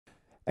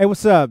Hey,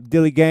 what's up,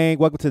 Dilly Gang?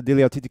 Welcome to the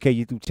Dilly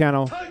TTK YouTube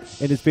channel.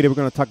 In this video, we're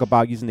going to talk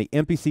about using the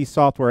MPC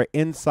software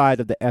inside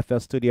of the FL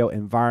Studio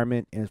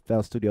environment in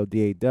FL Studio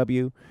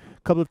DAW. A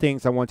couple of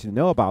things I want you to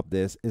know about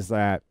this is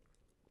that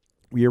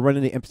when you're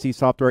running the MPC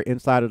software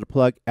inside of the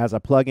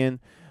plugin,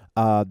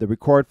 the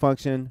record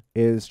function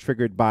is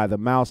triggered by the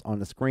mouse on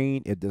the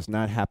screen. It does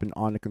not happen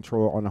on the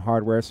controller on the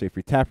hardware. So if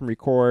you tap and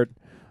record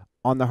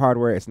on the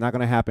hardware, it's not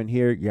going to happen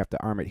here. You have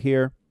to arm it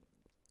here.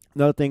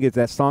 Another thing is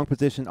that song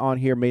position on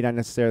here may not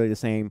necessarily the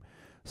same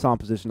song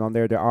position on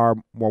there. There are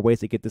more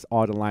ways to get this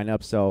all to line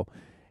up. So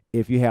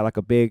if you had like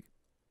a big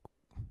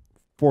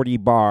 40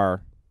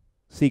 bar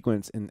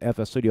sequence in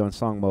FL Studio in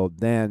song mode,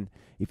 then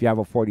if you have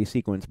a 40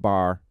 sequence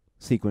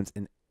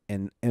in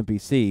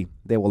MPC,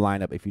 they will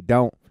line up. If you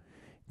don't,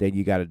 then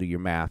you got to do your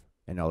math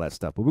and all that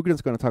stuff. But we're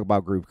just going to talk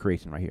about groove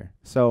creation right here.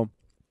 So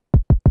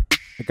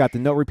I got the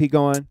note repeat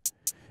going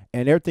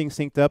and everything's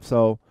synced up.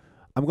 So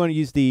I'm going to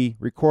use the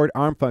record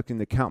arm function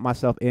to count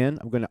myself in.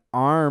 I'm going to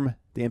arm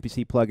the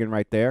MPC plugin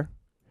right there.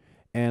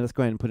 And let's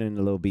go ahead and put in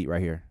a little beat right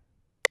here.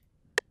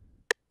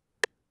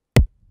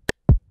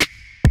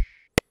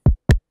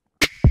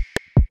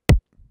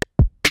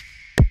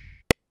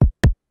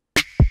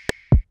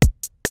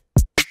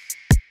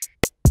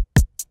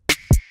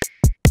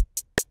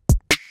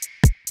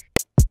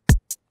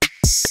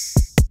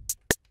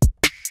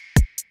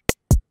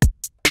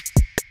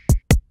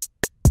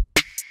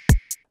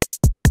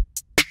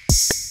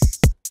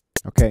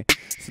 Okay,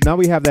 so now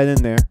we have that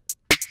in there.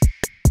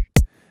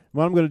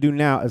 What I'm going to do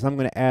now is I'm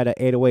going to add an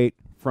 808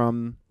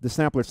 from the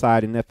sampler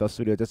side in FL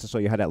Studio just to show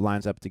you how that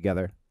lines up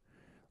together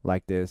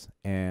like this.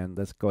 And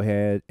let's go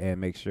ahead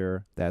and make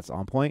sure that's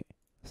on point.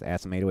 Let's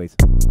add some 808s.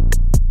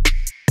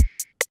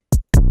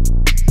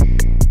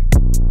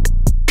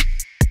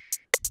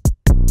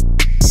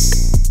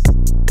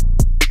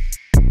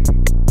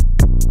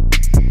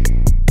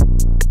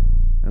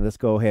 And let's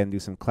go ahead and do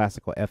some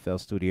classical FL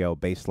Studio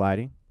bass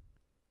sliding.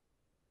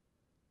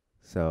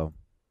 So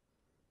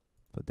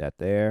put that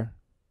there.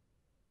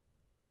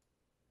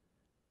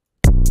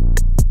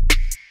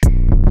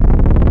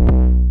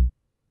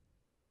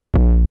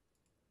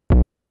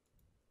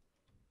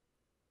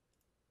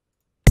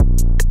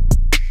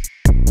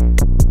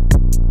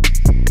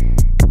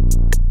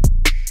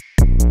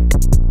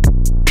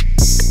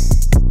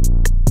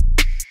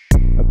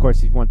 Of course,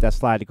 if you want that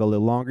slide to go a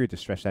little longer,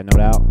 just stretch that note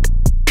out.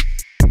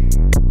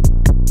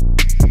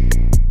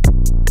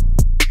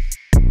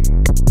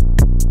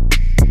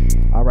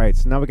 Alright,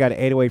 so now we got an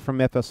 808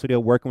 from FL Studio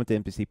working with the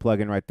MPC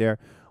plugin right there.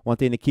 One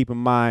thing to keep in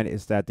mind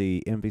is that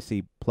the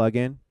MPC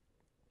plugin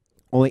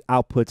only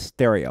outputs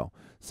stereo.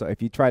 So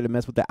if you try to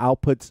mess with the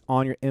outputs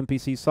on your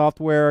MPC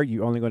software,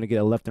 you're only going to get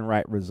a left and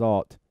right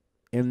result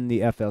in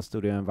the FL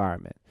Studio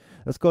environment.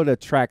 Let's go to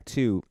track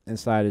 2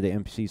 inside of the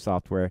MPC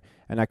software,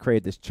 and I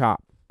created this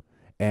chop,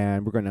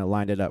 and we're going to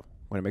line it up.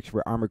 We're going to make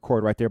sure we're arm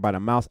record right there by the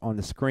mouse on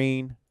the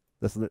screen.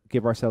 Let's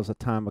give ourselves a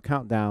time, a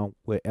countdown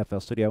with FL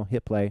Studio.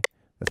 Hit play.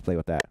 Let's play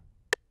with that.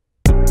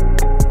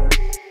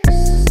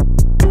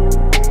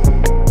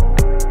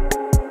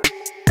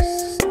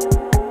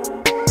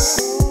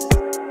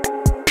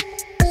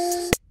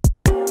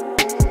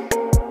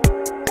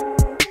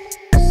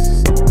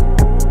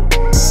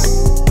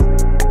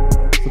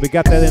 So we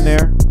got that in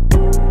there.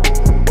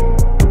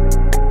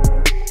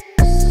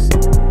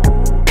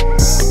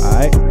 All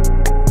right.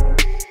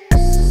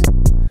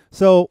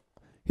 So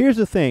here's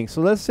the thing.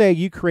 So let's say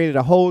you created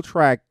a whole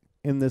track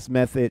in this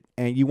method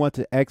and you want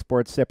to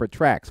export separate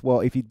tracks.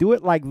 Well, if you do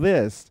it like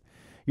this,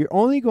 you're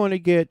only going to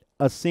get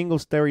a single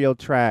stereo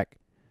track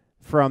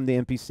from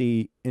the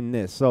MPC in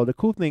this. So the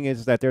cool thing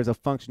is that there's a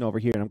function over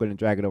here, and I'm going to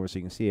drag it over so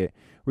you can see it,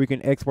 where you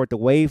can export the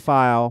WAV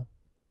file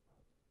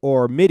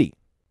or MIDI,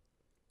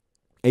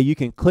 and you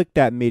can click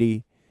that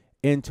MIDI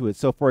into it.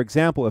 So for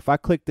example, if I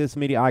click this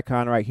MIDI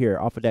icon right here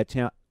off of that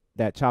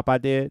chop I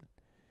did,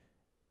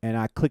 and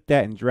I click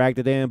that and dragged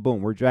it in,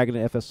 boom, we're dragging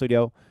it in FL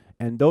Studio,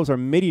 and those are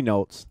MIDI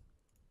notes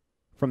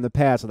from the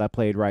past that I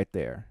played right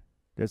there.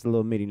 There's the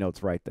little MIDI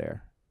notes right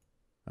there.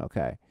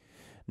 Okay.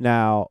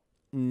 Now,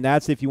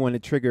 that's if you want to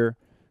trigger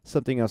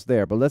something else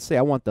there. But let's say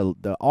I want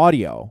the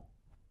audio.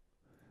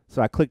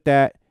 So I click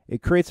that.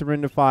 It creates a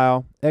render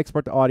file.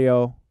 Export the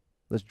audio.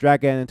 Let's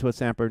drag it into a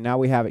sampler. Now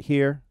we have it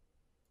here.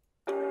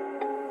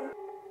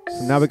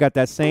 So now we got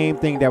that same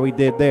thing that we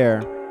did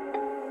there.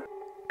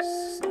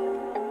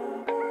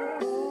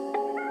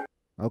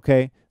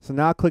 Okay. So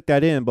now I click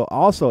that in. But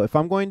also, if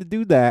I'm going to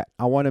do that,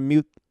 I want to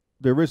mute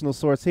the original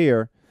source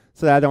here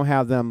so that I don't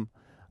have them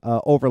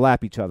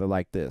overlap each other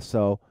like this.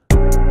 So I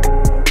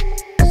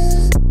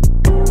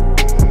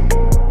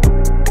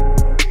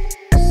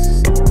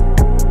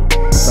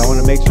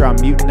want to make sure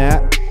I'm muting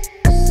that.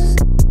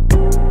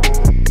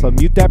 So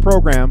mute that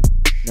program.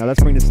 Now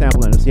let's bring the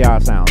sample in and see how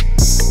it sounds.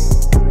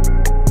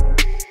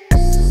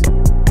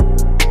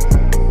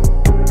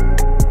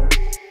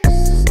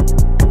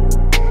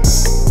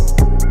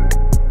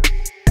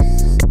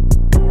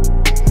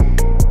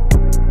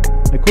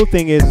 cool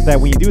thing is that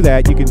when you do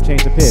that, you can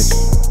change the pitch.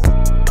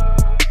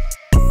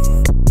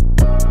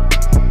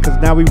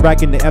 Because now now we're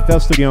back in the FL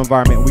Studio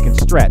environment. We can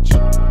stretch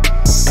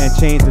and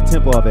change the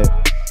tempo of it.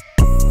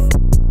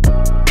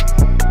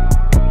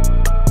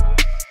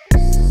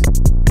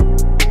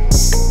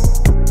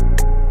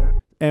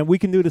 And we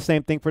can do the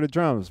same thing for the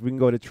drums. We can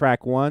go to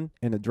track 1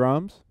 in the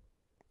drums,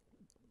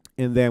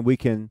 and then we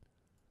can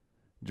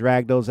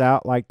drag those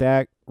out like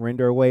that,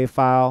 render a wave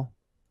file,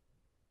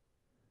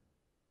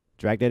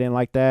 drag that in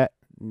like that.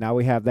 Now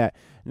we have that.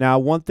 Now,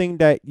 one thing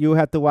that you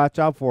have to watch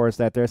out for is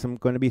that there's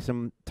going to be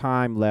some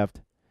time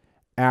left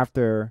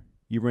after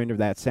you render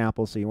that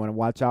sample, so you want to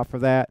watch out for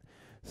that.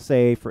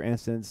 Say, for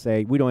instance,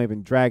 say we don't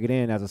even drag it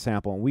in as a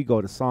sample, and we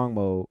go to song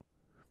mode,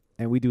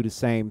 and we do the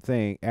same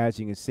thing. As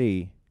you can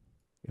see,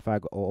 if I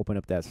go open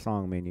up that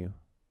song menu,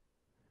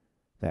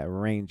 that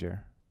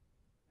arranger,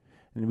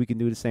 and we can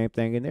do the same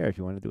thing in there if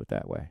you want to do it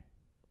that way.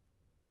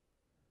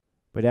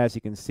 But as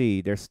you can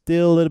see, there's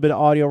still a little bit of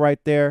audio right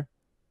there.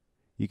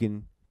 You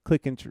can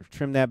click and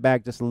trim that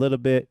back just a little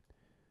bit,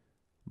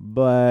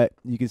 but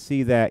you can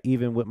see that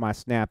even with my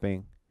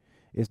snapping,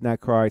 it's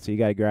not correct, so you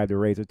got to grab the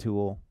razor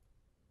tool,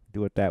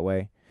 do it that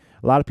way.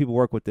 A lot of people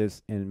work with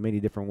this in many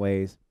different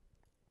ways.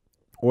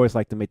 Always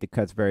like to make the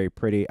cuts very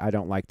pretty. I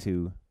don't like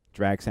to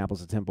drag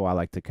samples of tempo. I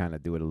like to kind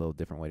of do it a little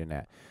different way than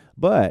that.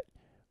 But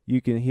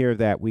you can hear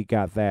that we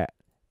got that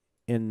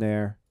in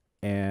there,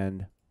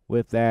 and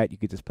with that, you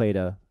could just play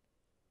the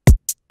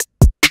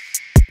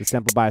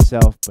sample by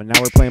itself. But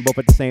now we're playing both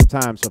at the same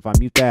time. So if I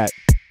mute that,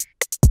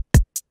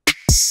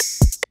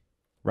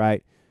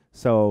 right?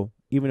 So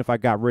even if I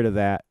got rid of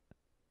that,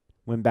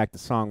 went back to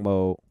song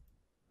mode,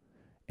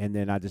 and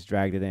then I just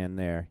dragged it in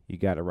there, you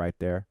got it right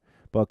there.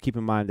 But keep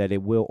in mind that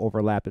it will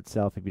overlap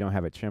itself if you don't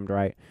have it trimmed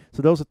right.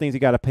 So those are things you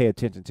got to pay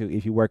attention to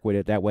if you work with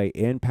it that way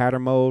in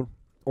pattern mode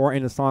or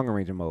in the song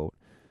arranger mode.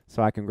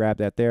 So I can grab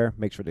that there,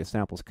 make sure the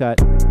sample's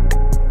cut.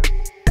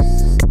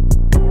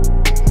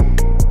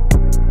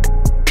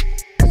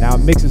 Now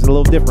it mixes a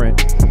little different.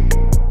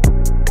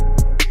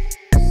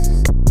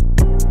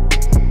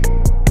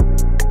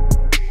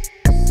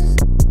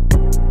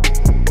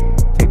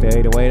 Take the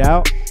 808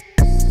 out.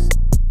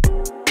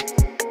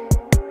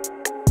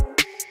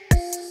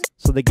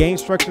 So the gain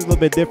structure is a little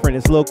bit different.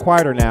 It's a little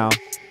quieter now,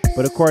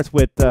 but of course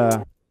with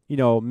you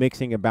know,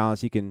 mixing and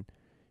balance, you can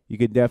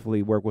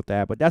definitely work with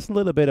that. But that's a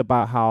little bit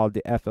about how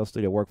the FL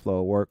Studio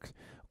workflow works.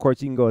 Of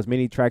course, you can go as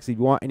many tracks as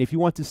you want, and if you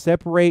want to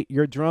separate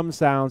your drum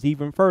sounds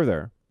even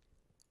further,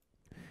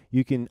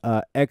 you can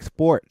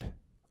export,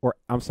 or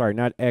I'm sorry,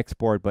 not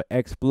export, but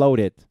explode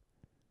it.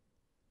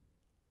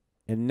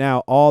 And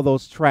now all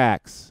those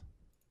tracks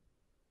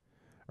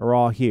are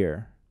all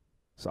here.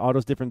 So all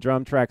those different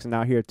drum tracks are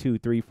now here, 2,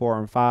 3, 4,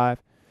 and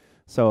 5.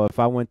 So if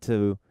I went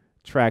to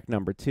track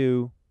number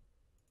 2,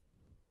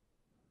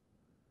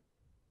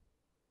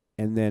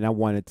 and then I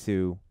wanted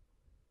to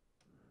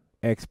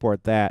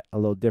export that a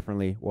little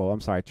differently. Well,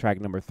 I'm sorry,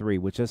 track number 3,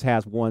 which just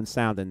has one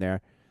sound in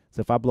there.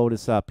 So if I blow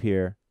this up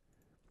here,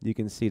 you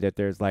can see that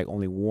there's like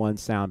only one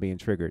sound being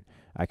triggered.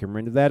 I can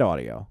render that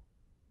audio.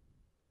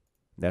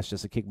 That's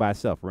just a kick by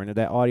itself. Render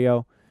that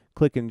audio,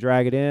 click and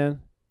drag it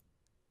in.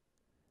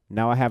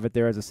 Now I have it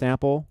there as a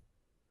sample,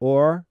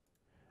 or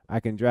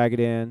I can drag it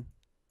in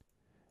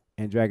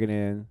and drag it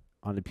in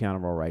on the piano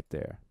roll right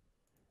there.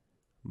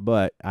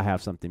 But I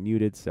have something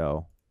muted,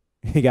 so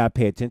you got to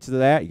pay attention to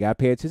that. You got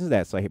to pay attention to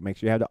that. So make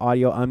sure you have the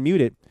audio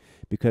unmuted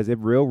because it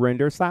will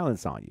render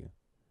silence on you.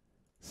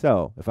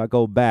 So if I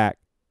go back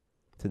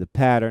to the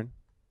pattern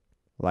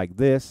like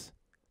this,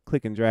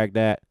 click and drag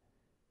that,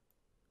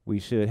 we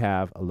should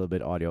have a little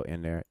bit of audio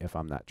in there if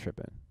I'm not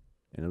tripping.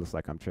 And it looks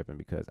like I'm tripping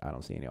because I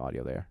don't see any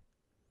audio there.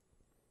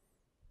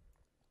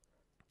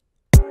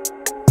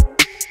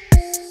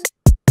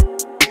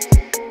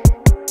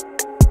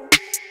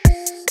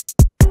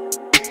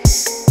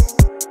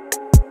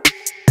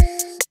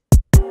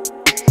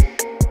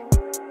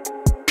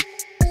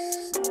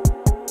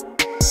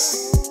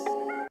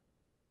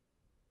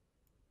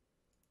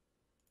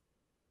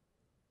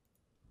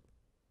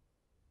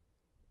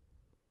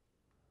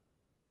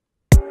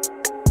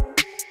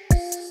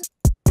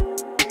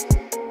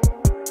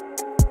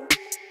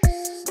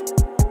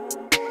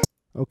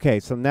 Okay,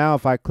 so now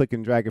if I click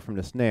and drag it from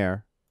the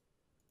snare,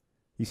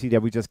 you see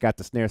that we just got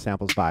the snare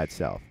samples by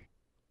itself.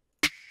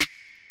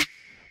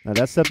 Now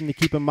that's something to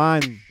keep in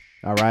mind,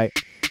 all right?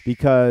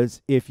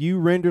 Because if you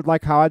rendered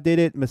like how I did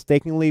it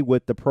mistakenly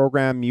with the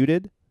program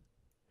muted,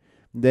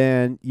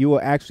 then you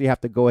will actually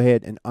have to go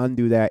ahead and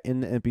undo that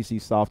in the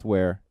MPC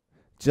software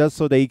just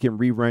so that you can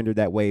re-render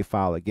that wave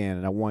file again.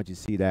 And I want you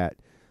to see that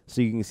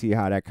so you can see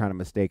how that kind of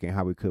mistake and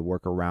how we could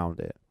work around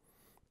it.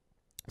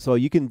 So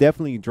you can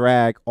definitely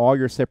drag all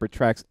your separate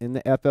tracks in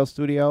the FL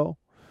Studio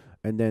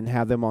and then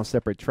have them on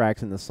separate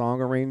tracks in the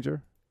Song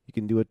Arranger. You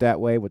can do it that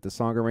way with the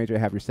Song Arranger.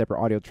 Have your separate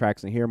audio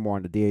tracks in here, more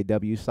on the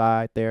DAW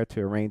side there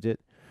to arrange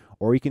it.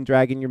 Or you can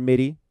drag in your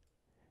MIDI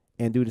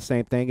and do the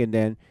same thing. And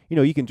then, you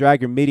know, you can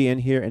drag your MIDI in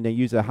here and then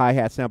use a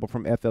hi-hat sample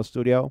from FL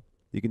Studio.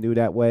 You can do it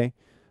that way.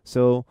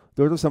 So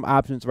those are some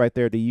options right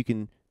there that you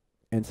can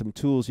and some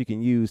tools you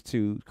can use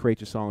to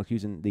create your songs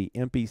using the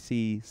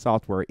MPC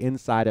software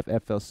inside of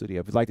FL Studio.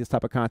 If you like this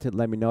type of content,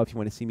 let me know. If you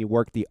want to see me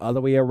work the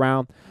other way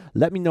around,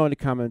 let me know in the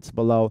comments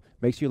below.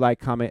 Make sure you like,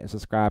 comment, and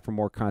subscribe for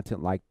more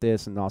content like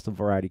this, and also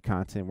variety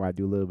content where I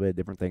do a little bit of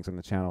different things on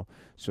the channel,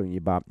 showing you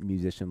about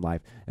musician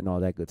life and all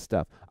that good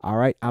stuff. All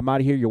right, I'm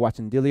out of here. You're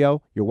watching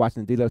Delio. You're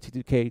watching the Delio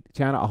T2K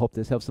channel. I hope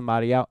this helps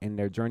somebody out in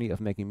their journey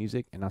of making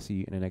music, and I'll see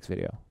you in the next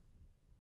video.